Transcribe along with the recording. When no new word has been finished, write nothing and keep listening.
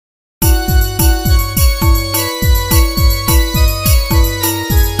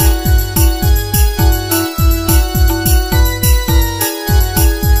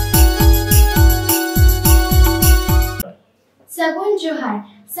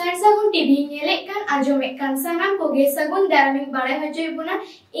Sagun TV nyelek kan ajomek kan sanam koge Sagun daraming barai hojoi buna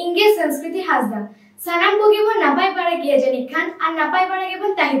inge SANSKRITI HANSDA sanam koge bon napai barai gaya janik kan ar napai barai ge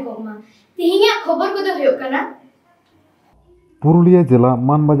bon tahi koma tihinya khobor kodo hoyok kana Purulia जिला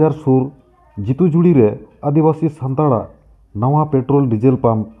मानबाजार सुर जितुजुड़ी रे आदिवासी सान्ताड़ा नवा petrol diesel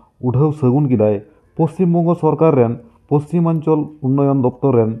pump उढाउ सगुन गिदाय पश्चिम बंग सरकार rain Paschimanchal उन्नयन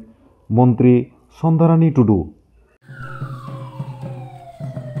दप्तर rain मंत्री सन्ध्या रानी तुdu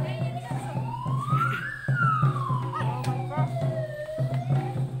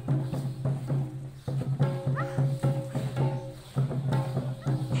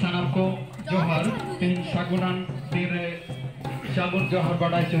को जोहार तीन सागुनान तीरे सागुन जोहार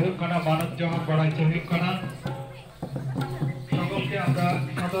बढ़ाई चुहुक कना मानव जोहार बढ़ाई चुहुक कना সকলকে আমরা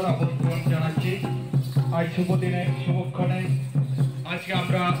সাদর আমন্ত্রণ জানাচ্ছি আজ শুভ দিনে শুভক্ষণে আজকে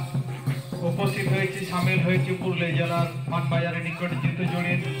আমরা উপস্থিত হয়েছি সামিল হয়েছি পুরুলিয়া জেলার মানবাজারের নিকট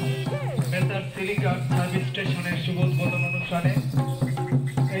জিতুজুড়ির মেসার সিলিকা সার্ভিস স্টেশনের শুভ উদ্বোধন অনুষ্ঠানে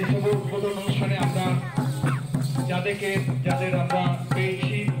এই শুভ উদ্বোধন অনুষ্ঠানে আমরা যাদের আমরা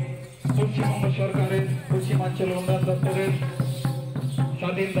পেয়েছি পশ্চিমবঙ্গ সরকারের পশ্চিমাঞ্চল উন্নয়ন দপ্তরের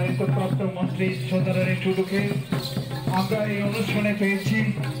স্বাধীন দায়িত্বপ্রাপ্ত মন্ত্রী সন্ধ্যা রানী টুডুকে আমরা এই অনুষ্ঠানে পেয়েছি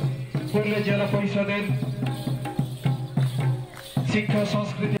পুরুলিয়া জেলা পরিষদের শিক্ষা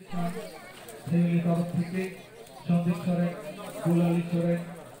সংস্কৃতি তরফ থেকে সন্দীপ সরেন দুলালী সরেন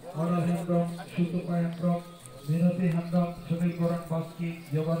অনাল হেমব্রম সুতপা হেমব্রম মিনতি হেমব্রম সুনীল বরণ বাস্কি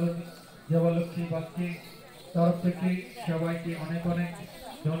জবালক্ষ্মী বাস্কি তরফ থেকে সবাইকে অনেক অনেক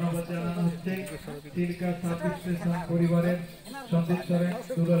ধন্যবাদ জানানো হচ্ছে চিল্কা সার্ভিস স্টেশন পরিবারের সন্দীপ সরেন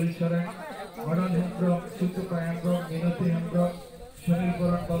দুলালী সরেন অনাল হেমব্রম সুতপা হেমব্রম মিনতি হেমব্রম সুনীল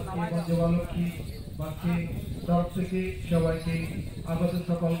বরণ বাস্কি এবং জবালক্ষ্মী বাস্কি তরফ থেকে সবাইকে আগত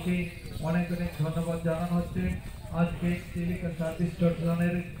সকলকে অনেক অনেক ধন্যবাদ জানানো হচ্ছে আজকে চিল্কা সার্ভিস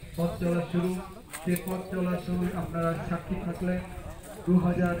স্টেশনের পথ চলা শুরু সেই পথ চলা শুরু আপনারা সাক্ষী থাকলেন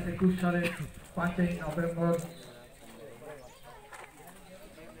 2021 সালে 5 নভেম্বর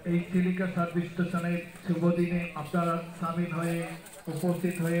এই চিল্কা সার্ভিস স্টেশনের শুভ দিনে আপনারা সামিল হয়ে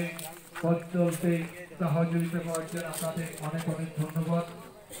উপস্থিত হয়ে পথ চলতে সহযোগিতা করার জন্য আপনাদের অনেক অনেক ধন্যবাদ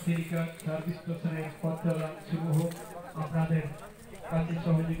চিল্কা সার্ভিস স্টেশনের পথ চলা শুরু হোক আপনাদের কাছে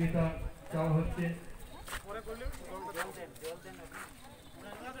সহযোগিতা চাওয়া হচ্ছে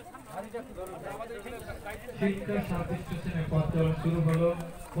চিল্কা সার্ভিস স্টেশনের পথ চলা শুরু হলো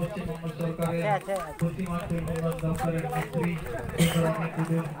পশ্চিমবঙ্গ সরকারের পশ্চিমাঞ্চল উন্নয়ন দপ্তরের মন্ত্রী সন্ধ্যা রানী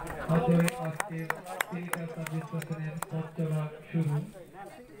টুডুর হাতে আজকে চিল্কা সার্ভিস স্টেশনের পথ চলা শুরু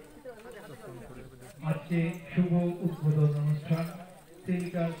আজকে শুভ উদ্বোধন অনুষ্ঠান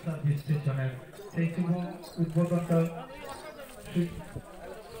চিল্কা সার্ভিস স্টেশনের সেই শুভ উদ্বোধনটা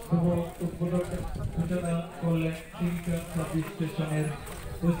সূচনা করলেন চিল্কা সার্ভিস স্টেশনের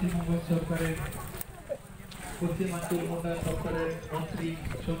পশ্চিমবঙ্গ সরকারের পশ্চিমাঞ্চল উন্নয়ন দপ্তরের মন্ত্রী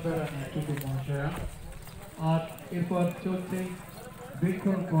সন্ধ্যা রানী টুডু মহাশয়া আর এরপর চলছে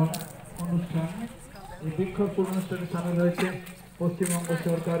বৃক্ষরোপণ অনুষ্ঠান এই বৃক্ষরোপণ অনুষ্ঠানে সামিল হয়েছে পশ্চিমবঙ্গ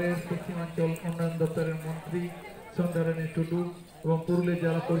সরকারের পশ্চিমাঞ্চল উন্নয়ন দপ্তরের মন্ত্রী সন্ধ্যা রানী টুডু এবং পুরুলিয়া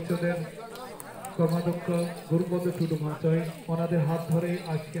জেলা পরিষদের কর্মাধ্যক্ষ গুরুপদ টুডু মহাশয় ওনাদের হাত ধরে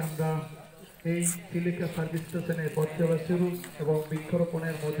আজকে আমরা এই চিল্কা সার্ভিস স্টেশনের পথ চলা শুরু এবং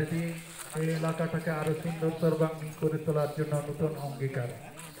বৃক্ষরোপণের মধ্যে দিয়ে এই এলাকাটাকে আরো সুন্দর সর্বাঙ্গীন করে তোলার জন্য নতুন অঙ্গীকার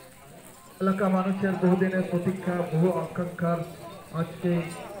এলাকা মানুষের বহুদিনের প্রতীক্ষা বহু আকাঙ্ক্ষার আজকে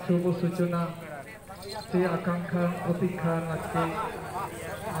শুভ সূচনা সেই আকাঙ্ক্ষা প্রতীক্ষার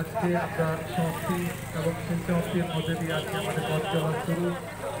আজকে আমরা সমাপ্তি এবং সেই সমাপ্তির মধ্যে দিয়ে আজকে আমাদের পথ চলা শুরু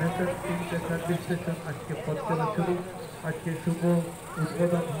চিল্কা সার্ভিস স্টেশন আজকে পথ চলা শুরু আজকে শুভ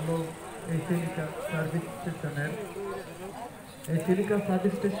উদ্বোধন হলো এই চিল্কা সার্ভিস স্টেশনের এই চিল্কা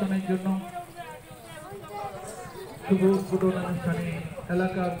সার্ভিস স্টেশনের জন্য শুভ উদ্বোধন অনুষ্ঠানে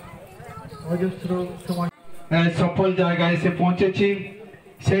এলাকার অজস্র সমাজ সফল জায়গায় এসে পৌঁছেছি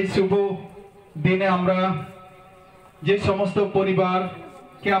সেই শুভ দিনে আমরা যে সমস্ত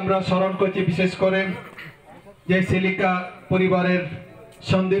পরিবারকে আমরা স্মরণ করছি বিশেষ করে যে চিল্কা পরিবারের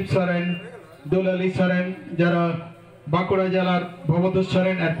সন্দীপ সরেন দুলালী সরেন যারা বাঁকুড়া জেলার ভবতোষ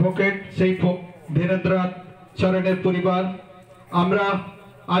সরেন অ্যাডভোকেট সেই ধীরেন্দ্রনাথ সরেনের পরিবার আমরা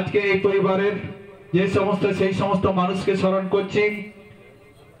আজকে এই পরিবারের সেই সমস্ত মানুষকে স্মরণ করছি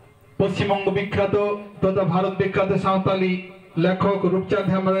পশ্চিমবঙ্গ বিখ্যাত তথা ভারত বিখ্যাত সাঁওতালি লেখক রূপচাঁদ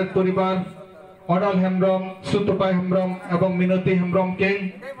হেমব্রমের পরিবার অনাল হেমব্রম সুতপা হেমব্রম এবং মিনতি হেমব্রমকে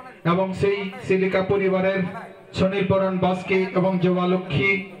এবং সেই চিল্কা পরিবারের সুনীল বরণ বাস্কি এবং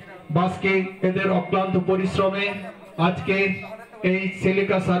জবালক্ষ্মী বাস্কি এদের অক্লান্ত পরিশ্রমে আজকে এই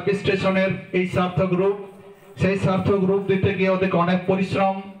চিল্কা সার্ভিস স্টেশনের এই সার্থক রূপ সেই সার্থক রূপ দিতে গিয়ে ওদেরকে অনেক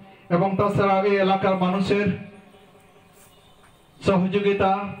পরিশ্রম এবং তাছাড়া এই এলাকার মানুষের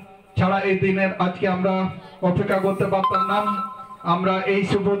সহযোগিতা ছাড়া এই দিনের আজকে আমরা অপেক্ষা করতে পারতাম না। আমরা এই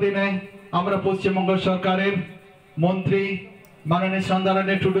শুভ দিনে আমরা পশ্চিমবঙ্গ সরকারের মন্ত্রী মাননীয় সন্ধ্যা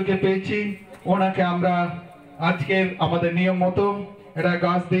রানী টুডুকে পেয়েছি। ওনাকে আমরা আজকে আমাদের নিয়ম মতো এটা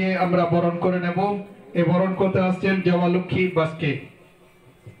গাছ দিয়ে আমরা বরণ করে নেব। এই বরণ করতে আসছেন জওয়ালুক্ষী বাসকে।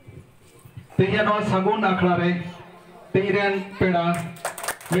 तेज सागुन आखड़ा रे तेरेन पेड़ा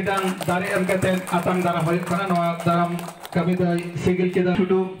मिटान दारे एम कते आतंग दारा होय खाना नवा दाराम कभी द सिगिल के दा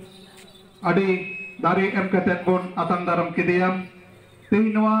टुडू अडी दारे एम कते बोन आतंग दाराम के दिया तेज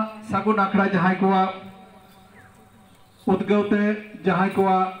नवा सागुन आखड़ा जहां कोआ उद्गवते जहां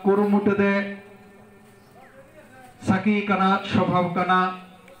कोआ कुरुमुटे दे साकी कना स्वभाव कना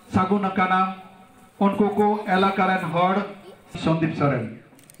सागुन कना उनको को एलाकारन हड़ संदीप सोरेन।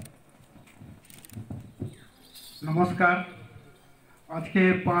 नमस्कार। आज के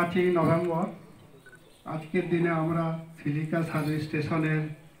 5 नवेम्बर आज के दिन আমরা সিলিকা সার্ভিস স্টেশনের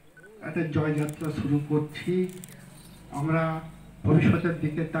একটা জয়যাত্রা শুরু করছি। আমরা ভবিষ্যতের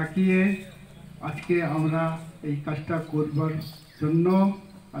দিকে তাকিয়ে আজকে আমরা এই কাজটা করবার জন্য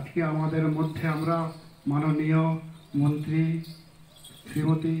আজকে আমাদের মধ্যে আমরা মাননীয় মন্ত্রী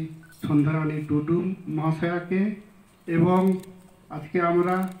শ্রীমতী সন্ধ্যা রানী টুডু মহাশয়াকে এবং আজকে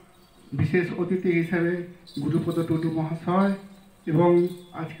আমরা বিশেষ অতিথি হিসেবে গুরুপদ টুডু মহাশয় এবং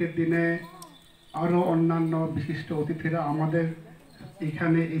আজকের দিনে আরও অন্যান্য বিশিষ্ট অতিথিরা আমাদের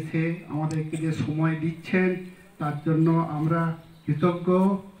এখানে এসে আমাদেরকে যে সময় দিচ্ছেন তার জন্য আমরা কৃতজ্ঞ,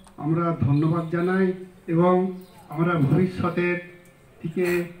 আমরা ধন্যবাদ জানাই এবং আমরা ভবিষ্যতের দিকে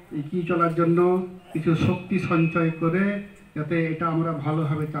এগিয়ে চলার জন্য কিছু শক্তি সঞ্চয় করে যাতে এটা আমরা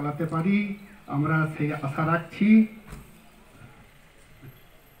ভালোভাবে চালাতে পারি আমরা সেই আশা রাখছি।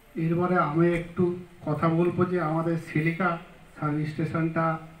 এরপরে আমি একটু কথা বলবো যে আমাদের সিলিকা সার্ভিস স্টেশনটা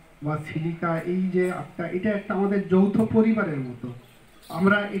বা সিলিকা এই যে এটা একটা আমাদের যৌথ পরিবারের মতো।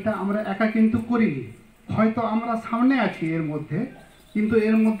 আমরা একা কিন্তু করিনি, হয়তো আমরা সামনে আছি এর মধ্যে, কিন্তু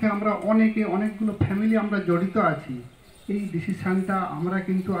এর মধ্যে আমরা অনেকগুলো ফ্যামিলি আমরা জড়িত আছি। এই ডিসিশানটা আমরা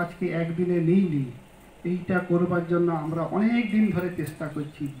কিন্তু আজকে একদিনে নিইনি, এইটা করবার জন্য আমরা অনেক দিন ধরে চেষ্টা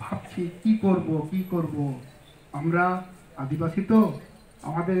করছি, ভাবছি কি করব। আমরা আদিবাসী তো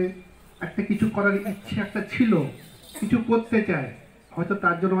আমাদের একটা কিছু করার ইচ্ছে একটা ছিল, কিছু করতে চায়, হয়তো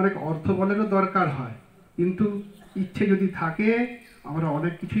তার জন্য অনেক অর্থ বলেরও দরকার হয়, কিন্তু ইচ্ছে যদি থাকে আমরা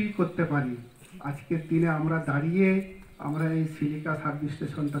অনেক কিছুই করতে পারি। আজকের দিনে আমরা দাঁড়িয়ে আমরা এই সিলিকা সার্ভিস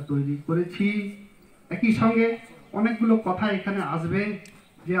স্টেশনটা তৈরি করেছি। একই সঙ্গে অনেকগুলো কথা এখানে আসবে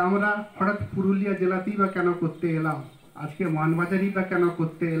যে আমরা হঠাৎ পুরুলিয়া জেলাতেই বা কেন করতে এলাম, আজকে মানবাজারই বা কেন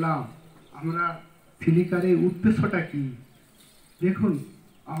করতে এলাম, আমরা সিলিকার এই উদ্দেশ্যটা কি। দেখুন,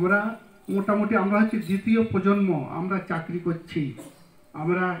 আমরা মোটামুটি আমরা হচ্ছে দ্বিতীয় প্রজন্ম, আমরা চাকরি করছি,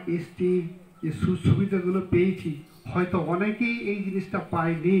 আমরা এসটি যে সুবিধাগুলো পেয়েছি, হয়তো অনেকেই এই জিনিসটা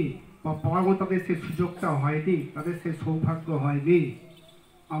পায়নি বা পাওয়ার মতো তাদের সেই সুযোগটা হয়নি, তাদের সেই সৌভাগ্য হয়নি।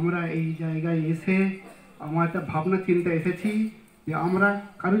 আমরা এই জায়গায় এসে আমার একটা ভাবনা চিন্তা এসেছি যে আমরা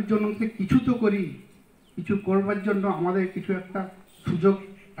কারোর জন্য কিছু তো করি, কিছু করবার জন্য আমাদের কিছু একটা সুযোগ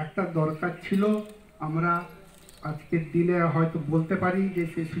একটা দরকার ছিল। আমরা আজকের দিনে হয়তো বলতে পারি যে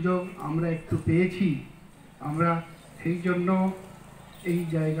সেই সুযোগ আমরা একটু পেয়েছি। আমরা সেই জন্য এই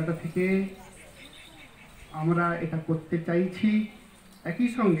জায়গাটা থেকে আমরা এটা করতে চাইছি। একই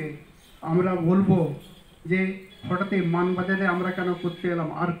সঙ্গে আমরা বলবো যে হঠাৎ এই মানবাজারে আমরা কেন করতে এলাম,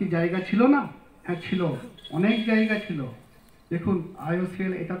 আর কি জায়গা ছিল না? হ্যাঁ ছিল, অনেক জায়গা ছিল। দেখুন,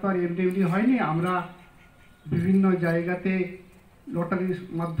 আইওসিএল এটা তো আর এমনি হয়নি, আমরা বিভিন্ন জায়গাতে লটারির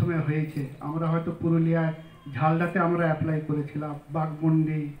মাধ্যমে হয়েছে। আমরা হয়তো পুরুলিয়ায় ঝালদাতে আমরা অ্যাপ্লাই করেছিলাম,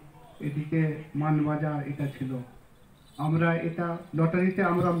 বাঘমুন্ডি, এদিকে মানবাজার এটা ছিল। আমরা এটা লটারিতে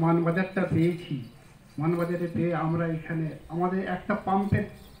আমরা মানবাজারটা পেয়েছি। মানবাজারে পেয়ে আমরা এখানে আমাদের একটা পাম্পের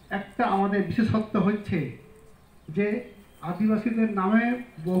একটা আমাদের বিশেষত্ব হচ্ছে যে আদিবাসীদের নামে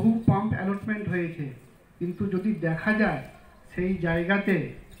বহু পাম্প অ্যালটমেন্ট হয়েছে, কিন্তু যদি দেখা যায় সেই জায়গাতে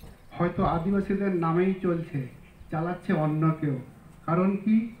হয়তো আদিবাসীদের নামেই চলছে, চালাচ্ছে অন্য কেউ। কারণ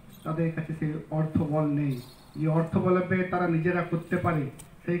কি? তাদের কাছে সেই অর্থবল নেই, যে অর্থবলে পেয়ে তারা নিজেরা করতে পারে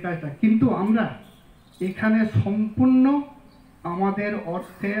সেই কাজটা। কিন্তু আমরা এখানে সম্পূর্ণ আমাদের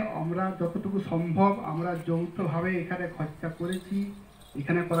অর্থে আমরা যতটুকু সম্ভব আমরা যৌথভাবে এখানে খরচা করেছি,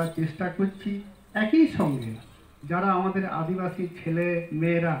 এখানে করার চেষ্টা করছি। একই সঙ্গে যারা আমাদের আদিবাসী ছেলে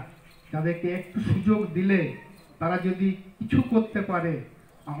মেয়েরা, যাদেরকে একটু সুযোগ দিলে তারা যদি কিছু করতে পারে,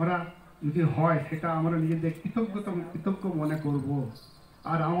 আমরা যদি হয় সেটা আমরা নিজেদের কৃতজ্ঞ মনে করব।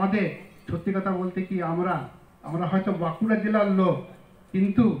 আর আমাদের সত্যি কথা বলতে কি, আমরা হয়তো বাঁকুড়া জেলার লোক,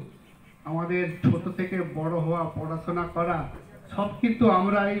 কিন্তু আমাদের ছোট থেকে বড় হওয়া, পড়াশোনা করা সব কিন্তু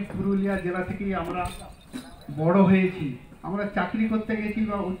আমরা এই পুরুলিয়া জেলা থেকেই আমরা বড় হয়েছি। আমরা চাকরি করতে গেছি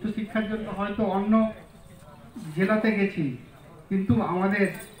বা উচ্চশিক্ষার জন্য হয়তো অন্য জেলাতে গেছি, কিন্তু আমাদের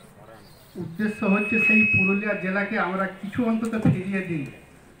উদ্দেশ্য হচ্ছে সেই পুরুলিয়া জেলাকে আমরা কিছু অন্তত ফিরিয়ে দিই।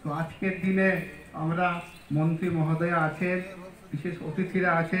 তো আজকের দিনে আমরা মন্ত্রী মহোদয়া আছেন, বিশেষ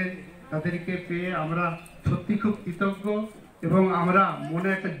অতিথিরা আছেন, তাদেরকে পেয়ে আমরা সত্যি খুব কৃতজ্ঞ এবং আমরা মনে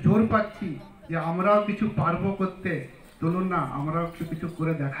একটা জোর পাচ্ছি যে আমরাও কিছু পারবো করতে। চলুন না আমরাও কিছু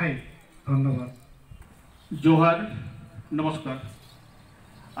করে দেখাই। ধন্যবাদ। জোহার, নমস্কার।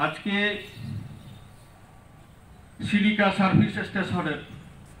 আজকে সিলিকা সার্ভিস স্টেশনের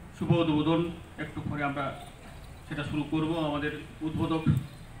শুভ উদ্বোধন একটু পরে আমরা সেটা শুরু করব। আমাদের উদ্বোধক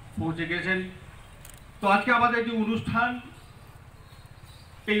পৌঁছে গেছেন। তো আজকে আমাদের যে অনুষ্ঠান,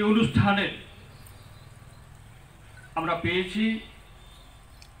 এই অনুষ্ঠানে আমরা পেয়েছি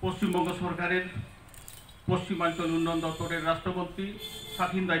পশ্চিমবঙ্গ সরকারের পশ্চিমাঞ্চল উন্নয়ন দপ্তরের রাষ্ট্রমন্ত্রী,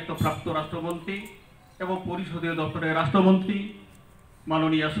 স্বাধীন দায়িত্বপ্রাপ্ত রাষ্ট্রমন্ত্রী এবং পরিষদীয় দপ্তরের রাষ্ট্রমন্ত্রী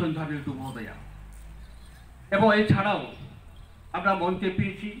মাননীয় সন্ধ্যা রানী মহোদয়া। এবং এছাড়াও আমরা মঞ্চে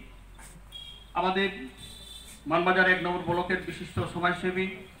পেয়েছি আমাদের মানবাজার 1 নম্বর ব্লকের বিশিষ্ট সমাজসেবী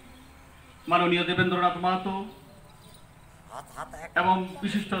মাননীয় দেবেন্দ্রনাথ মাহাতো এবং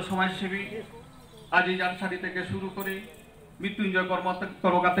বিশিষ্ট সমাজসেবী আজিজ আনসারি থেকে শুরু করে, মৃত্যুঞ্জয়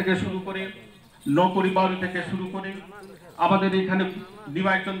কর্মকার থেকে শুরু করে, নৌকরি বাউরি থেকে শুরু করে, আমাদের এখানে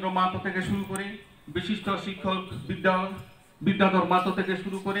নিমাই চন্দ্র মাহাতো থেকে শুরু করে, বিশিষ্ট শিক্ষক বিদ্যাধর মাহাতো থেকে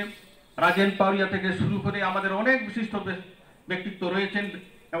শুরু করে, রাজেন পাউরিয়া থেকে শুরু করে আমাদের অনেক বিশিষ্ট ব্যক্তিত্ব রয়েছেন।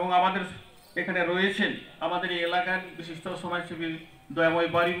 এবং আমাদের এখানে রয়েছেন আমাদের এই এলাকার বিশিষ্ট সমাজসেবী দয়াময়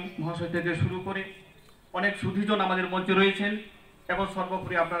বাড়ি মহাশয় থেকে শুরু করে অনেক সুধীজন আমাদের মঞ্চে রয়েছেন। এবং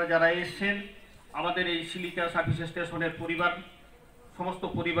সর্বোপরি আপনারা যারা এসছেন, আমাদের এই সিলিকা সার্ভিস স্টেশনের পরিবার, সমস্ত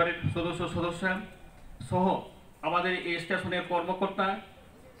পরিবারের সদস্য সহ আমাদের এই স্টেশনের কর্মকর্তা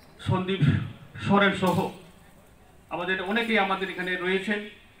সন্দীপ সরেন সহ আমাদের অনেকেই আমাদের এখানে রয়েছেন।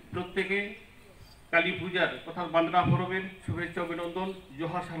 প্রত্যেকে কালী পূজার তথা বান্দনা পরবের শুভেচ্ছা অভিনন্দন,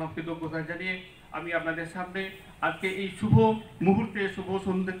 জোহার সালাম কৃতজ্ঞতা জানিয়ে আমি আপনাদের সামনে আজকে এই শুভ মুহূর্তে, শুভ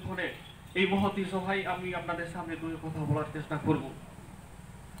সন্ধ্যে এই মহতী সভায় আমি আপনাদের সামনে দুই কথা বলার চেষ্টা করব।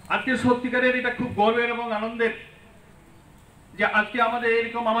 আজকে সত্যিকারের এটা খুব গর্বের এবং আনন্দের যে আজকে আমাদের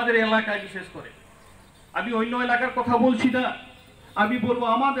এরকম আমাদের এলাকায়, বিশেষ করে আমি অন্য এলাকার কথা বলছি না, আমি বলবো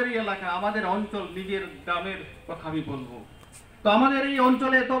আমাদের এই এলাকা, আমাদের অঞ্চল, নিজের গ্রামের কথা আমি বলবো। তো আমাদের এই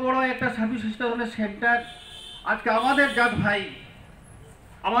অঞ্চলে এত বড় একটা সার্ভিস স্টেশনের সেন্টার আজকে আমাদের জাত ভাই,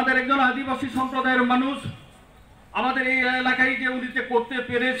 আমাদের একজন আদিবাসী সম্প্রদায়ের মানুষ আমাদের এই এলাকায় যে উনি যে করতে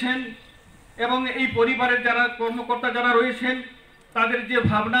পেরেছেন এবং এই পরিবারের যারা কর্মকর্তা যারা রয়েছেন তাদের যে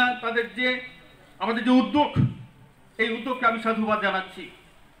ভাবনা, তাদের যে আমাদের যে উদ্যোগ, এই উদ্যোগকে আমি সাধুবাদ জানাচ্ছি।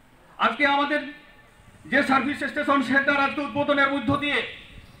 আজকে আমাদের যে সার্ভিস স্টেশন সেন্টার আজকে উদ্বোধনের মধ্য দিয়ে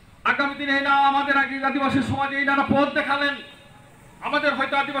আগামী দিনে না আমাদের আদিবাসী সমাজে এনারা পথ দেখালেন। আমাদের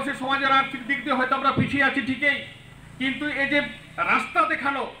হয়তো আদিবাসী সমাজের আর্থিক দিক দিয়ে হয়তো আমরা পিছিয়ে আছি ঠিকই, কিন্তু এই যে রাস্তা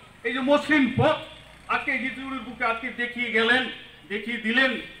দেখানো, এই যে মসৃণ পথ আজকে জিতুজুড়ির বুকে আজকে দেখিয়ে গেলেন, দেখিয়ে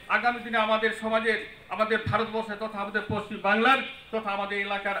দিলেন। আগামী দিনে আমাদের সমাজের, আমাদের ভারতবর্ষে তথা আমাদের পশ্চিম বাংলার তথা আমাদের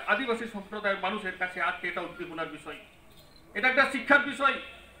এলাকার আদিবাসী সম্প্রদায়ের মানুষের কাছে আজকে এটা উদ্দীপনার বিষয়, এটা একটা শিক্ষার বিষয়।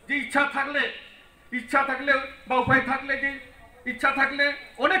 যে ইচ্ছা থাকলে বা উপায় থাকলে, যে ইচ্ছা থাকলে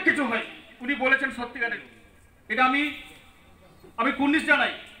অনেক কিছু হয়। উনি বলেছেন সত্যিকারের, এটা আমি কুর্নিশ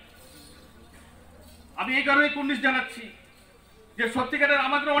জানাই। আমি এই কারণে কুর্নিশ জানাচ্ছি যে সত্যিকারের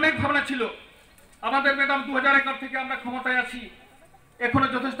আমাদের অনেক ভাবনা ছিল। আমাদের ম্যাডাম 2011 থেকে আমরা ক্ষমতায় আছি, এখনো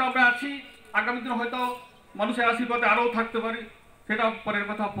যথেষ্ট আমরা আছি। আগামী দিন হয়তো মানুষের আশীর্বাদে আরও থাকতে পারি, সেটা পরের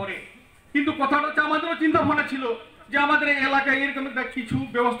কথা পরে। কিন্তু কথাটা হচ্ছে আমাদেরও চিন্তা ভাবনা ছিল যে আমাদের এই এলাকায় এরকম একটা কিছু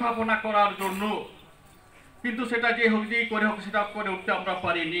ব্যবস্থাপনা করার জন্য, কিন্তু সেটা যে হোক, যেই করে হোক, সেটা করে উঠতে আমরা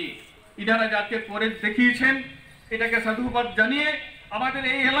পারিনি। ইনারা যাকে করে দেখিয়েছেন, এটাকে সাধুবাদ জানিয়ে আমাদের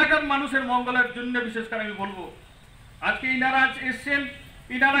এই এলাকার মানুষের মঙ্গলের জন্য বিশেষ করে আমি বলবো, আজকে ইনারা এসছেন,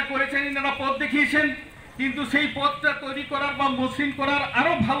 ইনারা করেছেন, ইনারা পথ দেখিয়েছেন, কিন্তু সেই পথটা তৈরি করার বা মসৃণ করার,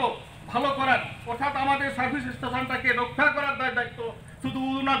 আরো ভালো করার, অর্থাৎ আমাদের সার্ভিস স্টেশনটাকে রক্ষা করার দায়িত্ব শুধু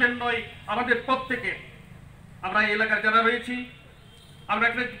ওনাদের নয়, আমাদের প্রত্যেকের। আমরা এই এলাকার যারা রয়েছি, আমরা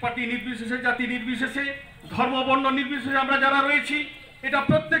একটা পার্টি নির্বিশেষে, জাতি নির্বিশেষে, ধর্ম বর্ণ নির্বিশেষে আমরা যারা রয়েছি, এটা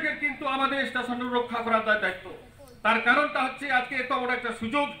প্রত্যেকের কিন্তু আমাদের স্টেশনের রক্ষা করার দায়িত্ব। তার কারণটা হচ্ছে আজকে এত বড় একটা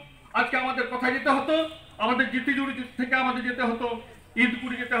সুযোগ। আজকে আমাদের কোথায় যেতে হতো, আমাদের জিতুজুড়ি থেকে আমাদের যেতে হতো,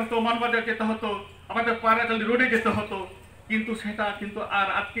 ঈদপুরি যেতে হতো, মানবাজার যেতে হতো, আমাদের পায়রাখালী রোডে যেতে হতো, কিন্তু সেটা কিন্তু আর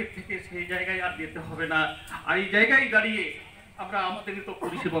আজকের থেকে সেই জায়গায় আর যেতে হবে না। আর এই জায়গায় দাঁড়িয়ে আমরা আমাদের তো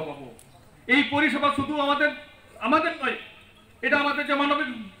পরিষেবা পাবো। এই পরিষেবা শুধু আমাদের নয়, এটা আমাদের যে মানবিক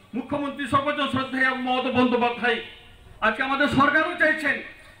মুখ্যমন্ত্রী সর্বজন শ্রদ্ধেয় মমতা বন্দ্যোপাধ্যায় আজকে আমাদের সরকারও চাইছেন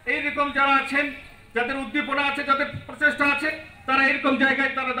এইরকম যারা আছেন, যাদের উদ্দীপনা আছে, যাদের প্রচেষ্টা আছে, তারা এরকম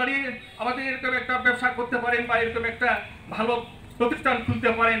জায়গায় তারা দাঁড়িয়ে আমাদের এরকম একটা ব্যবসা করতে পারেন বা এরকম একটা ভালো প্রতিষ্ঠান খুলতে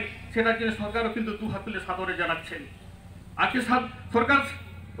পারেন, সেটার জন্য সরকারও কিন্তু দু হাত তুলে সাদরে জানাচ্ছেন। আজকে সরকার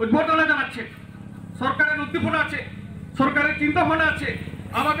উদ্বোধনা জানাচ্ছেন, সরকারের উদ্দীপনা আছে, সরকারের চিন্তা ভাবনা আছে,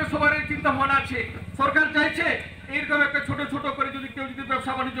 আমাদের সবার চিন্তা ভাবনা আছে। সরকার চাইছে এইরকম একটা ছোট ছোট করে যদি কেউ যদি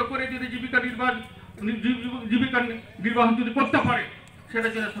ব্যবসা বাণিজ্য করে যদি জীবিকা নির্বাহ যদি করতে পারে,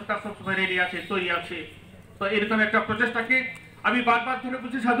 সেটার জন্য সরকার সবসময় রেডি আছে, তৈরি আছে। তো এরকম একটা প্রচেষ্টাকে আমি বারবার ধরে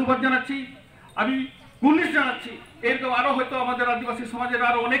বলছি, সাধুবাদ জানাচ্ছি, আমি কুর্নিশ জানাচ্ছি। এরকম আরো হয়তো আমাদের আদিবাসী সমাজের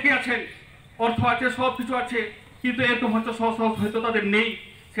আরো অনেকে আছেন, অর্থ আছে, সব কিছু আছে, কিন্তু এরকম হয়তো সহজ হয়তো তাদের নেই।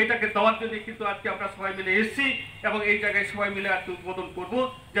 সেটাকে দেওয়ার জন্য কিন্তু আজকে আমরা সবাই মিলে এসেছি এবং এই জায়গায় সবাই মিলে আজকে উদ্বোধন করবো,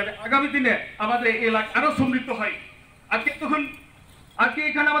 যাতে আগামী দিনে আমাদের এই এলাকা আরো সমৃদ্ধ হয়। আজকে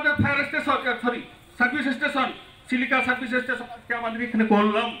এখানে আমাদের fire station, service station, silica service station আজকে আমাদের এখানে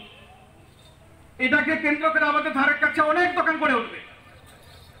করলাম। এটাকে কেন্দ্র করে আমাদের ধারের কাছে অনেক দোকান করে উঠবে।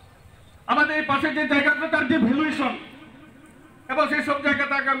 আমাদের এই পাশে যে জায়গাটা তার যে ভ্যালুয়েশন এবং সেই সব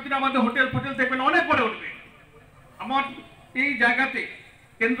জায়গাতে আগামী দিনে আমাদের হোটেল ফোটেল দেখবেন অনেক করে উঠবে। আমার এই জায়গাতে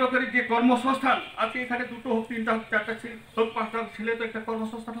কেন্দ্র করে যে কর্মসংস্থান আজকে এখানে দুটো হোক, তিনটা হোক, চারটা হোক, পাঁচটা ছেলে তো একটা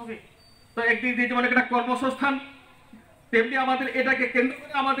কর্মসংস্থান হবে। তো একদিক দিয়ে যেমন একটা কর্মসংস্থান, তেমনি আমাদের এটাকে কেন্দ্র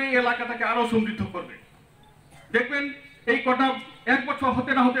করে আমাদের এই এলাকাটাকে আরো সমৃদ্ধ করবে। দেখবেন এই কটা এক বছর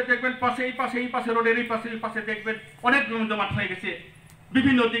হতে না হতে দেখবেন পাশে এই পাশে রোডের এই পাশে দেখবেন অনেক জমাট হয়ে গেছে।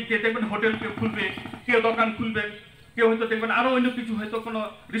 বিভিন্ন দিক দিয়ে দেখবেন হোটেল কেউ খুলবে, কেউ দোকান খুলবেন, কেউ হয়তো দেখবেন আরো অন্য কিছু হয়তো কোনো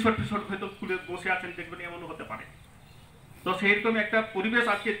রিসোর্ট হয়তো খুলে বসে আছেন, দেখবেন এমনও হতে পারে। তো সেইরকম একটা পরিবেশ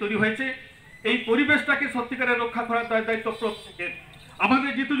আজকে তৈরি হয়েছে। এই পরিবেশটাকে সত্যিকারের রক্ষা করার দায়িত্ব প্রত্যেকের।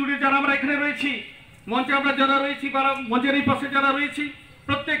 আমাদের জিতুজুড়ি যারা আমরা এখানে রয়েছি, মঞ্চে আমরা যারা রয়েছি বা মঞ্চের এই পাশে যারা রয়েছি,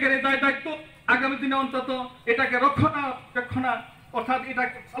 প্রত্যেকের এই দায়িত্ব আগামী দিনে অন্তত এটাকে রক্ষণা অর্থাৎ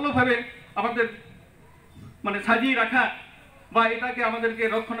এটাকে ভালোভাবে আমাদের মানে সাজিয়ে রাখা বা এটাকে আমাদেরকে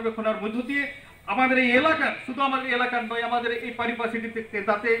রক্ষণাবেক্ষণের মধ্য দিয়ে আমাদের এই এলাকার, শুধু আমাদের এলাকার নয়, আমাদের এই পারিপার্শ্বিক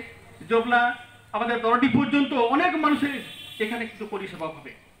তাতে জবলা আমাদের দরডি পর্যন্ত অনেক মানুষের এখানে কিন্তু পরিষেবা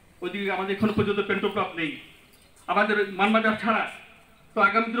হবে। ওইদিকে আমাদের এখন পর্যন্ত পেট্রোল পাম্প নেই আমাদের মানবাজার ছাড়া। তো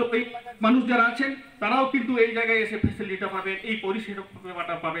আগামী দিনে ওই মানুষ যারা আছেন তারাও কিন্তু এই জায়গায় এসে ফেসিলিটিটা পাবেন, এই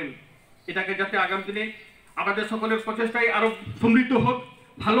পরিষেবাটা পাবেন। এটাকে যাতে আগামী দিনে আমাদের সকলের প্রচেষ্টায় আরো সমৃদ্ধ হোক,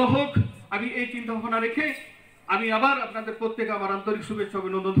 ভালো হোক, আমি এই চিন্তা ভাবনা রেখে আমি আবার আপনাদের প্রত্যেকে আমার আন্তরিক শুভেচ্ছা,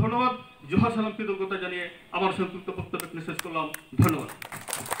 অভিনন্দন, ধন্যবাদ, জোহার, সালাম, কৃতজ্ঞতা জানিয়ে আমার সংক্ষিপ্ত বক্তব্য শেষ করলাম। ধন্যবাদ।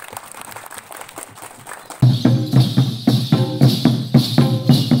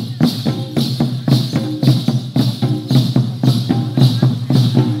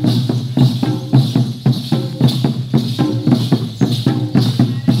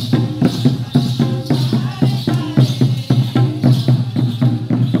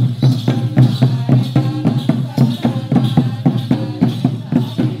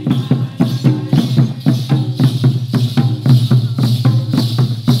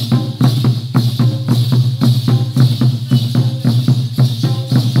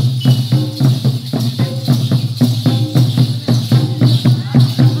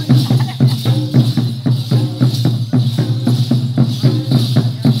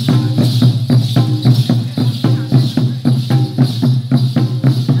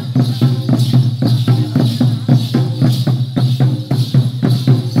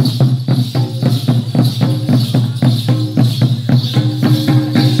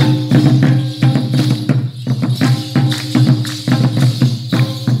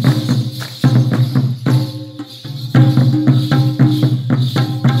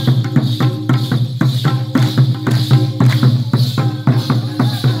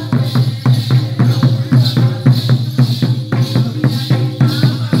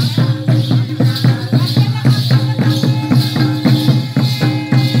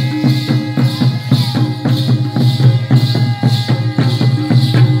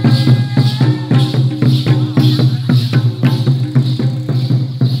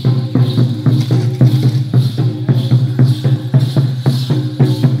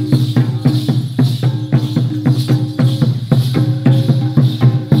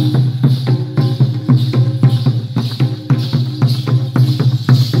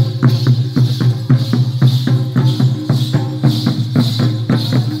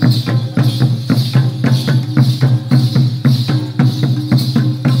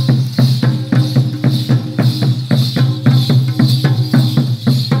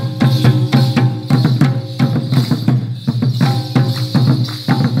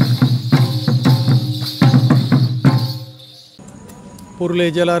 पुरुलिया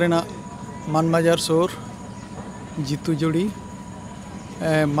जिला रेना मानबाजार सोर जितुजुड़ी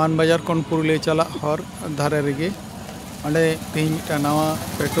मानबाजार कौन पुरुलिया चला हर धारे रेगे अंडे तीन नवा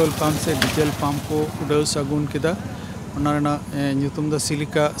पेट्रोल पंप से डीजल पंप को उड़ाव सगुन किदा ᱧᱩᱛᱩᱢ ᱫᱚ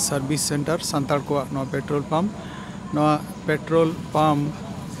सिलिका सर्विस सेंटर ᱥᱟᱱᱛᱟᱲ ᱠᱚᱣᱟᱜ ᱱᱚᱣᱟ पेट्रोल पंप ᱱᱚᱣᱟ पेट्रोल पंप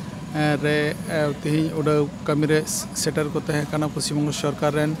रे ᱛᱮᱦᱮᱧ ᱩᱰᱟᱹᱣ ᱠᱟᱹᱢᱤᱨᱮ ᱥᱮᱴᱮᱨ ᱠᱚ ᱛᱟᱦᱮᱸ ᱠᱟᱱᱟ ᱯᱚᱥᱪᱤᱢᱵᱚᱝᱜᱚ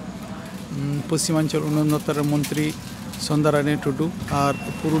ᱥᱚᱨᱠᱟᱨ ᱨᱮᱱ ᱯᱚᱥᱪᱤᱢᱟঞ্ᱪᱚᱞ ᱩন্নয়ন मंत्री सन्ध्या रानी टुडू और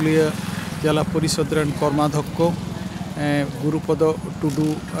पुरुलिया जिला परिषद रेन कर्माध्यक्ष गुरुपद टुडू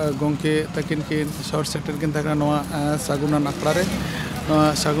गंके तकिन किन शॉर्ट सेक्टर किन तक सागुन आखड़ा रे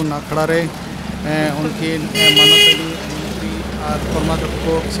सागुन आखड़ा रे उनकिन मानतानी मंत्री और कर्माध्यक्ष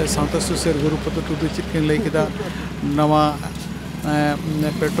से सावता सुसेर गुरुपद टुडू चिकिन लई किदा नवा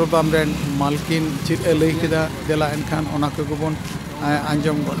पेट्रोल पंप रेन मालकिन चित लई किदा देला एनखान ओना को बन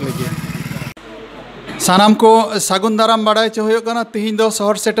आंजम गद लगे सानाम को सागुन दाराम बाड़ाय च होय काना तिहिन दो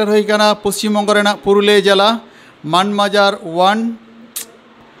शहर सेटर होय काना पश्चिम बंग रेना पुरुलिया जिला मानबाजार 1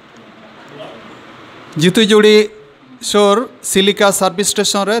 जितुजुड़ी सोर सिलिका सर्विस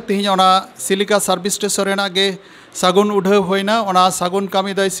स्टेशन रे तिहिन ओना सिलिका सर्विस स्टेशन रेना गे सागुन उड़ाव होयना ओना सागुन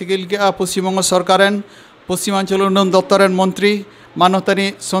कामी दय सिगिल के पश्चिम बंग सरकारेन पश्चिमांचल उन्नयन दफ्तरेन मंत्री मानतानी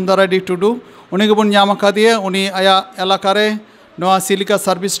सन्ध्या रानी टुडू उनी गेबन नाम आकादिया उनी आया एलाका रे नवा सिलिका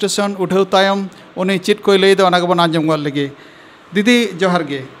सर्विस स्टेशन उठाव तायम उनी चित को लई दो बन आंजम गल लगे दीदी जोहार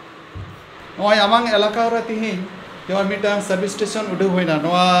गे नवा आमांग एलाका रे तिहिन जेमन मिटांग सर्विस स्टेशन उठाव होइना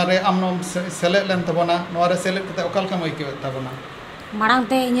नवा रे आमनो सेलेद लेन तबना नवा रे सेलेद कते ओकाल का मइके तबना मारांग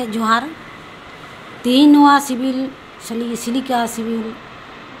ते इने जोहार तिहिन नवा सिविल सिलिका सिविल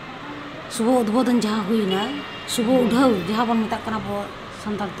शुभ उद्बोधन जहाँ हुईना शुभ उठाव जहाँ बन मेता कना बो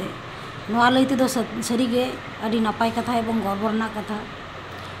संतालते नवा लईते दो सरीगे अड़ी नापाय कथा एवं गर्वरना कथा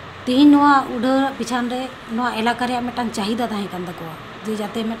तिहिन नवा उड़ाव पिछान रे नवा एलाका रे मेटान चाहिदा ताहे कान तकोआ जे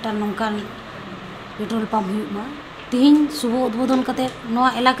जाते मेटान नोंकान पेट्रोल पंप हुईमा तिहिन शुभ उद्बोधन कते नवा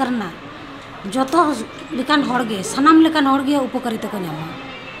एलाका रना जतो लेकान हड़गे सानाम लेकान हड़गे उपकारिता को नामा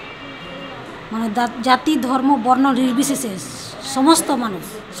माने जाति धर्म वर्ण निर्विशेषे समस्त मानुष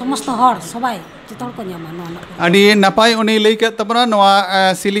समस्त हर सबाई जितल को नामा नवा अड़ी नापाय उनी लई के तबना नवा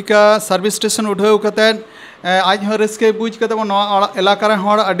सिलिका सर्विस स्टेशन उठाव कते आज हो रस्के बुझ कते नवा एलाका रे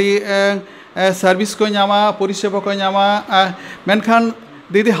हर अड़ी सर्विस को नामा परिसेवा को नामा मेनखान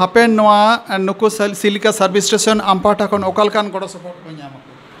दीदी हापेन नवा नुको सिलिका सर्विस स्टेशन आमपाटा कोन ओकालकान गड़ो सपोर्ट को नामा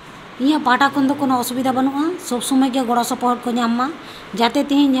इया पाटा कोन दो कोनो असुविधा बनुआ सब समय के गड़ो सपोर्ट को नामा जाते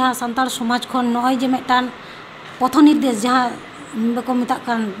तिहिन जहाँ संताल समाज खन नय जे मेटान पथ निर्देश जहाँ बको मेता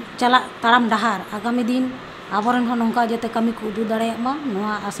कान चला ताराम डहार आगामी दिन आबरन हो नोंका जते कमी को उदू दाड़ेयामा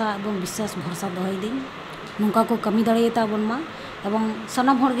नोआ आशा एवं विश्वास भरसा दोहई दिन नोंका को कमी दाड़ेयता बनमा एवं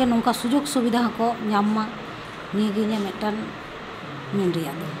सनाम हरगे नोंका सुजोग सुविधा को ᱧᱟᱢमा निगे ने मेटान मेन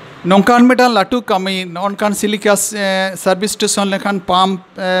रिया दो नोंकान मेटान लाटू कमी नोनकान silica service station लेखान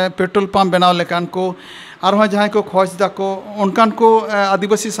pump petrol pump बनाव लेखान को और जहाँ को खोज दाको उनकान को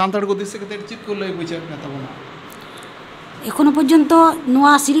आदिवासी सान्ताड़ को दिसे कते चित को लई बुझे तबना एखोनो पर्यन्त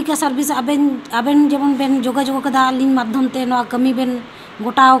नोआ सिलिका सर्विस आबेन आबेन जेमन बेन जोगाजोग कदा आलिन माध्यम ते नोआ कमी बेन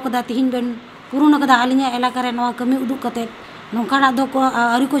गोटाव कदा तिहिन बेन पूर्ण कदा आलिन एलाका रे नोआ कमी उदुक कते नोंकाना दो को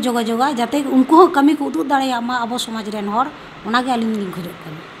आरी को जोगाजोगा जाते उनको कमी को उदुक दाड़े आमा अबो समाज रेन हर ओनागे आलिन लिंक खोजो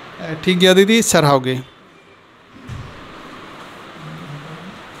कन ठीक गया दीदी सरहाव गे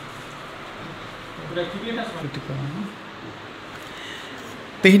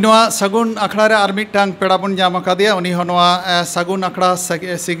तेहिनवा सगुन अखड़ा रे आर मिटांग पेड़ा बन जाम आकादिया उनी हनवा सगुन अखड़ा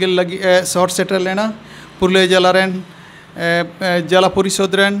सिगिल लगी शॉर्ट सेटर लेना पुरुलिया जिला रेन जिला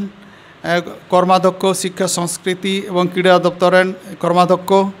परिषद रेन कर्माध्यक्ष शिक्षा संस्कृति एवं क्रीड़ा दफ्तर रेन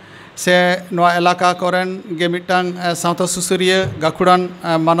कर्माध्यक्ष से नवा इलाका कोरेन गे मिटांग सावता सुसुरिया गाखुड़ान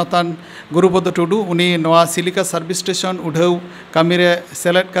मानतान गुरुपद टुडू उनी नवा सिलिका सर्विस स्टेशन उड़ाव कामी रे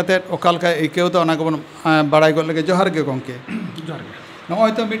सेलेद कते ओकालका एकेव दो ओना गबन बाड़ाय गल लगे जोहार गे गंके जोहार गे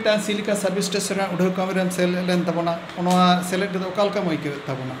नॉय तो मिटा सिलिका सर्विस स्टेशन उड़ाव कामी रे सेलेद लेन तबना ओना सेलेद दो ओकालका मइके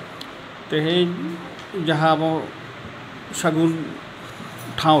तबना तेहेन जहां बो सगुन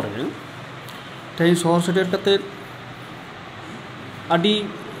ठाव रे तेहेन शहर सेटर कते आदि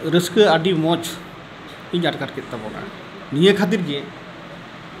रस्के आदि मौज इन आटकार के तबना निये खातिर गे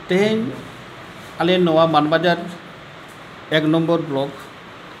तेहेन आले नवा मानबाजार 1 नम्बर ब्लॉक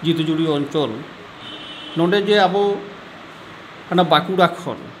जितुजुड़ी अंचल नोंडे जे आबो हना बाकुड़ा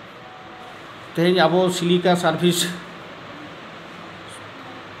खन तेहेन आबो सिलिका सर्विस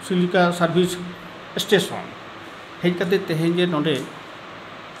स्टेशन हेज कते तेहेन जे नोंडे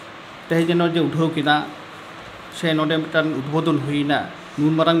तेहेन जे नोंडे उठाव किना से नोंडे मिटान उद्बोधन हुईना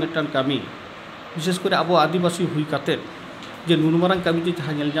नुन मारांग मिटान कामी विशेष करे आबो आदिवासी हुई काते जे नुन मारांग कमी जे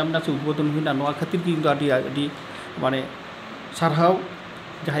जहाँ नेल जामना से उद्बोधन हुईना नोआ खातिर की इंदो आदि माने सारहाव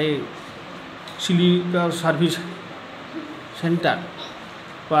जहाँ सिलिका सार्विस सेंटर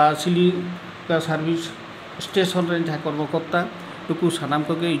बा सिलिका सार्विस स्टेशन रे जहाँ कर्मकर्ता नुकु सानाम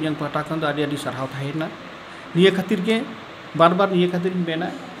को इᱧ पाटा खन आदि सारहाव थाहेना निये खातिर के बार बार निये खातिर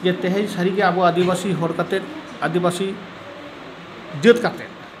मेना जे तेहे सारी के आबो आदिवासी हर काते आदिवासी जत काते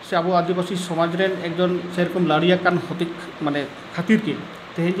से आबो आदिवासी समाज रे एकजन सेरकम लाड़िया कान हतिक माने खातिर के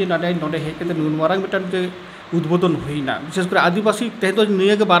तेहे जे नाडे नोडे हे के नुन मारांग मिटान के उद्बोधन हुईना विशेष कर आदिवासी तेहे तो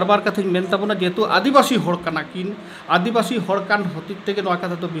निये के बार बार कथे मेन ताबोना जेतु आदिवासी हर काना किन आदिवासी हर कान हतिक तेगे नोआ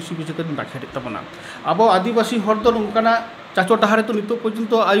कथा तो बेसी बेसी के बाखेर ताबोना आबो आदिवासी हर तो नोंकाना चाचो डहारे तो नितो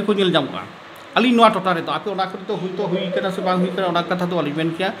पर्यंत आयु को नेल जामका अली नोआ टोटा रे तो आपे ओना करे तो हुई कना से बांग हुई कना ओना कथा तो अली मेन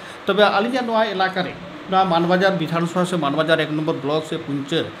किया तबे अलिया नोआ इलाका रे नोआ मानबाजार विधानसभा से मानबाजार 1 नंबर ब्लॉक से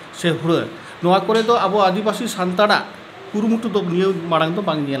पुंचर से हुड़ नोआ करे तो अब आदिवासी सान्ताड़ा कुरुमुटु दो निये मारांग तो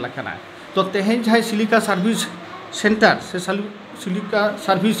बांग नेल काना तो तेहें जहाँ सिलिका सर्विस सेंटर से सिलिका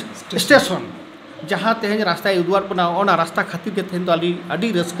सर्विस स्टेशन जहाँ तेहें रास्ता उदुआर बना ओना रास्ता खातिर के तेहें तो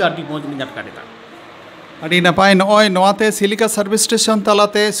अली रस्का अली मौज में काटेता अड़ी नपाय नॉय नोआते सिलिका सर्विस स्टेशन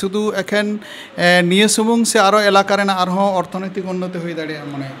तलाते सुदु एखन निये सुमुंग से आरो इलाका रेना आरो अर्थनैतिक उन्नति हुई दाड़े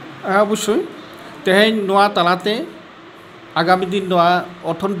माने अवश्य तेहें नोआ तलाते आगामी दिन नोआ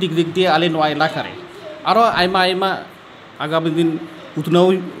अर्थनैतिक दिक दिए आले नोआ इलाका रे आरो आयमा आगामी दिन उतनाव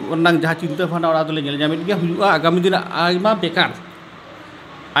नांग जहाँ चिंता भावना ओरा दोले नेल जामित गया हुआ आगामी दिन आयमा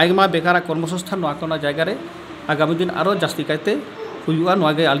बेकार कर्मसंस्थान नोआ कोना जायगा रे आगामी दिन आरो जास्ती कायते हुआ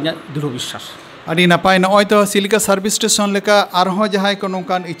नोआ गे आलिया दृढ़ विश्वास अड़ी नपाय नॉय तो सिलिका सर्विस स्टेशन लेका आरो जहाँ को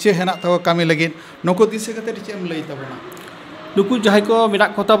नोकान इच्छे हेना तो कामी लगे नुको दिसे कते चेम लई तबना नुकु जहाँ को मेना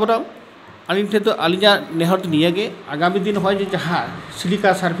कोता बड़ा अलिन ठे तो आलिया नेहर निये गे आगामी दिन होय जे जहाँ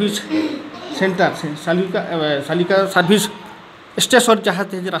सिलिका सर्विस सेंटर से सिलिका सर्विस स्टेशन जहाँ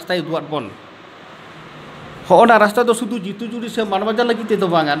ते रास्ता दुआर बन होना रास्ता तो शुद्ध जितुजुरी से मानबाजार लगी ते तो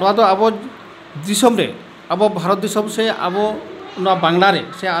बांगा नोआ तो अब दिसम रे अब भारत दिसम से अब नोआ बांग्ला रे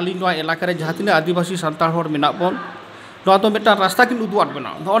से आली नोआ इलाका रे जहाँ तिना आदिवासी सान्ताड़ हर मेना बन नोआ तो मेटा रास्ता किन उदुआर बना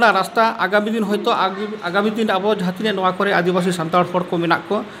होना रास्ता आगामी दिन होयतो आगामी दिन अब जहाँ तिना नोआ करे आदिवासी सान्ताड़ हर को मेना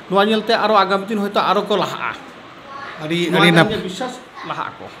को नोआ नेलते आरो आगामी दिन होयतो आरो को लाहा अड़ी विश्वास लाहा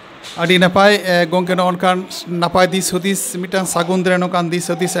को अड़ी नपाय गोंके नोनकान नपाय दिस हुदिस मिटान सागुन दरे नोकान दिस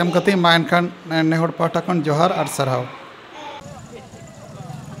हुदिस एम कते मायन खान नेहर पाटा खन जोहार और सरहाव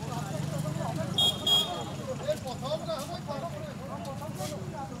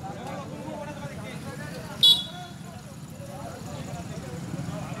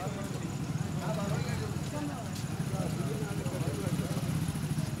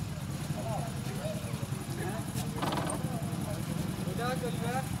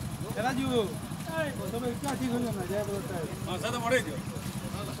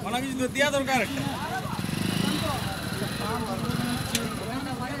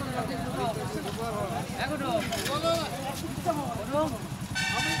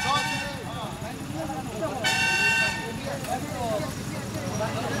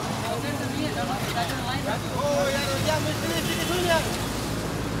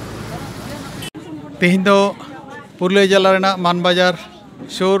तेहिं दो पुरुलिया जिला रेना मानबाजार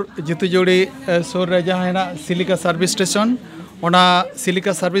सुर जितुजुड़ी सुर रे जहाँ हेना सिलिका सर्विस स्टेशन ओना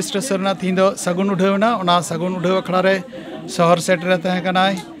सिलिका सर्विस स्टेशन ना तेहिं दो सगुन उठावना ओना सगुन उठाव अखड़ा रे शहर सेट रे तहे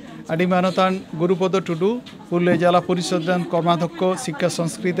कनाय अड़ी मानतान गुरुपद टुडू पुरुलिया जिला परिषद रेन कर्माध्यक्ष शिक्षा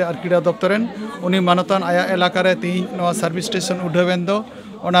संस्कृति और क्रीड़ा दफ्तरेन उनी मानतान आया इलाका रे तेहिं नोआ सर्विस स्टेशन उठावेन दो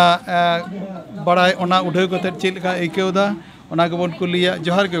ओना बड़ाय ओना उठाव कते चेद लेका आइकावदा ओना गेबन कुलिया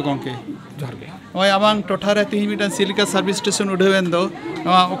जोहार के गोंके जोहार के नोय आमांग टोठा रे तेहिं मिटान सिलिका सर्विस स्टेशन उठावेन दो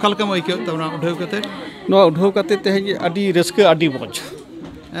नोआ ओकालकम आइकाव तबना उठाव कते नोआ उठाव कते तेहिं अडी रस्का अडी मौज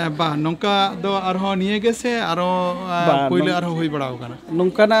बा नौका दो आरो निये गे से आरो पहिले आरो होई बड़ाव काना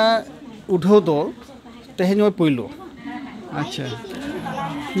नौकाना उठाव दो तेहिं नोय पहिले अच्छा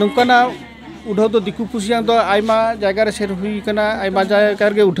नौकाना उठाव दो दिकु पुसिया दो आयमा जायगा रे सेर हुई कना आयमा जायगा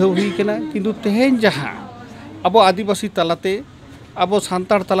रे उठाव हुई कना किंतु तेहिं जहाँ अब आदिवासी तलाते अब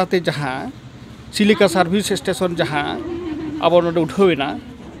सान्ताड़ तलाते जहाँ सिलिका सर्विस स्टेशन जहाँ अब नोडे उठावेना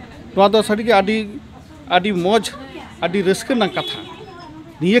नोआ दो सारी के आदि मौज आदि रस्का ना कथा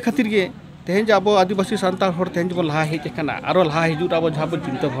निये खातिर के तेहें अब आदिवासी सान्ताड़ हर तेहें जब लहा हेज कना आरो लहा हिजुर अब जहाँ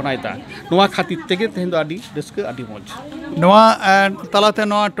चिंता भावनायता नोआ खातिर तेगे तेहें दो आदि रस्का आदि मौज नोआ तलाते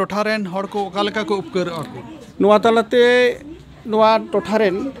नोआ टोठा रेन हर को ओकालेका को उपकार नोआ तलाते नोआ टोठा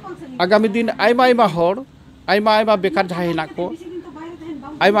रेन आगामी दिन आयमा हर आयमा बेकार जहाँ हेना को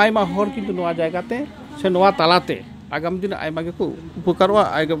आयमा हर किन्तु नोआ जायगाते से नोआ तलाते आगामी दिन आयमा गेको उपकारोआ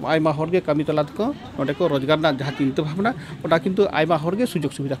आयमा हर गे कामी तला को नोडे को रोजगार ना जहां चिंता भावना ओटा किंतु आयमा हर गे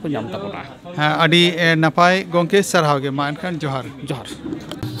सुजोग सुविधा को नाम ताबोना हाँ अडी नपाय गोंके सरहाव गे मा एनखान जोहार जोहार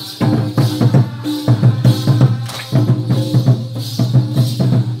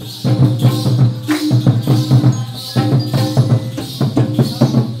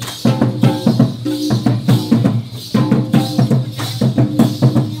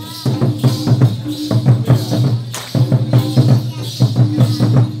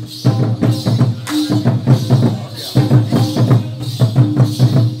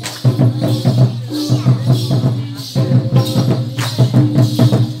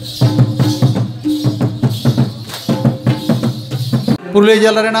पुरुलिया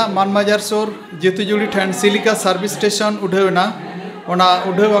जिला रेना मानबाजार सूर जितुजुड़ी ठेन सिलिका सर्विस स्टेशन उठावना ओना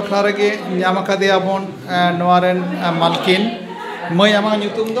उठाव अखड़ा रेगे नाम अकादेया बोन नोवारेन मालकिन मई आमा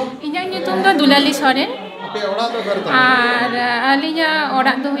ᱧᱩᱛᱩᱢ ᱫᱚ ᱤᱧᱟᱹᱜ ᱧᱩᱛᱩᱢ ᱫᱚ ᱫᱩᱞᱟᱞᱤ ᱥᱚᱨᱮᱱ ᱟᱯᱮ ᱚᱲᱟᱜ ᱫᱚ ᱚᱠᱟᱨᱮ ᱛᱟᱯᱮ ᱟᱨ ᱟᱹᱞᱤᱧᱟᱜ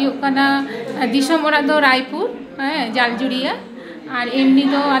ᱚᱲᱟᱜ ᱫᱚ ᱦᱩᱭᱩᱜ ᱠᱟᱱᱟ ᱫᱤᱥᱚᱢ ᱚᱲᱟᱜ ᱫᱚ ᱨᱟᱭᱯᱩᱨ ᱡᱟᱞᱡᱩᱲᱤᱭᱟ ᱟᱨ ᱮᱢᱱᱤ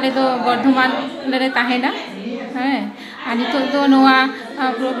ᱫᱚ ᱟᱞᱮ ᱫᱚ ᱵᱚᱨᱫᱷᱚᱢᱟᱱ ᱨᱮ ᱛᱟᱦᱮᱱᱟ ᱟᱨ ᱱᱤᱛᱚᱜ ᱫᱚ ᱱᱚᱣᱟ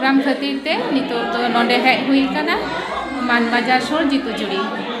ᱯᱨᱳᱜᱨᱟᱢ ᱠᱷᱟᱹᱛᱤᱨ ᱛᱮ ᱱᱤᱛᱚᱜ ᱫᱚ ᱱᱚᱰᱮ ᱦᱮᱡ ᱦᱩᱭ ᱟᱠᱟᱱᱟ मानबाजार सूर जितुजुड़ी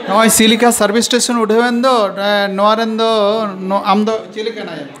नॉय सिलिका सर्विस स्टेशन उठावेन दो नोवारेन दो आम दो चिलिका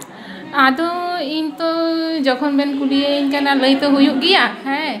ना आदो इन तो जखन बेन कुलिए इन कना लई तो हुयुग गिया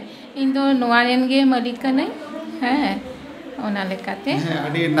इन दो नोवारेन गे मालिक कनै ओना लेकाते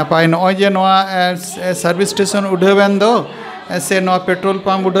अडी नपाय नॉय जे नोवा सर्विस स्टेशन उठावेन दो से नोवा पेट्रोल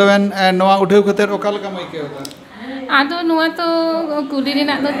पंप उठावेन नोवा उठाव खतिर ओकाल का मई के होता आदो नोवा तो कुली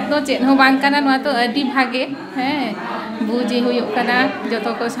रेना दो चेत हो बांग कना नोवा तो अडी भागे बुझी हुयुग कना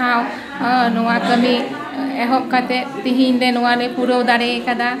जतो को साव नोवा कमी एहब काते तिहिन दे नोवा ले पुरो दारे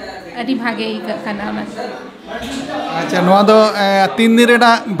कदा अडी भागे इक कना अच्छा नोवा दो 3 दिन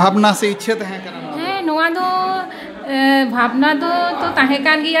रेना भावना से इच्छा तहे कना नोवा दो भावना दो तो ताहे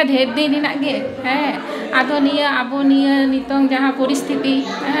कान गिया ढेर दिन रिना गे आदो निया आबो निया नितोंग जहां परिस्थिति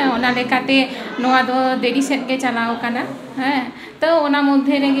ओना लेकाते नोवा दो देरी सेट के चलाओ कना तो ओना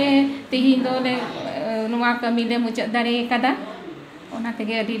मध्य रेगे तिहिन दो ले नोवा कमी ले मुचाद दारे कदा ओना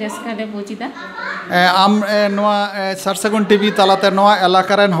तेगे अडी रस्का ले बुजिदा आम नोवा सरसगुन टीवी तलाते नोवा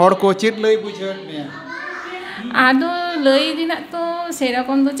एलाका रेन हड़ को चित लई बुझेन मे आदो लई दिना तो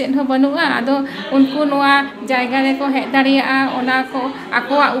सेरकम दो चेन हो बनुआ आदो उनको नोवा जायगा रे को हेज दाड़िया ओना को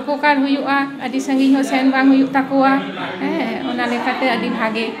आकोआ उपकार हुयुआ अडी संगी हो सेन बांग हुयु ताकोआ ओना लेकाते अडी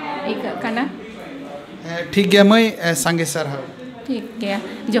भागे इक कना ठीक गया मई संगे सर हा ठीक गया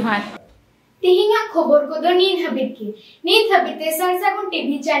जोहार तिहिंगा खबर को दो नीन हबिते संसागुन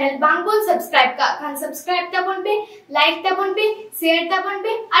टीवी चैनल बांगबोल सब्सक्राइब का खान सब्सक्राइब तबन पे लाइक तबन पे शेयर तबन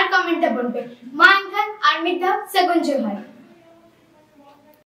पे और कमेंट तबन पे मा एनखान आर मिद सगुन जोहार।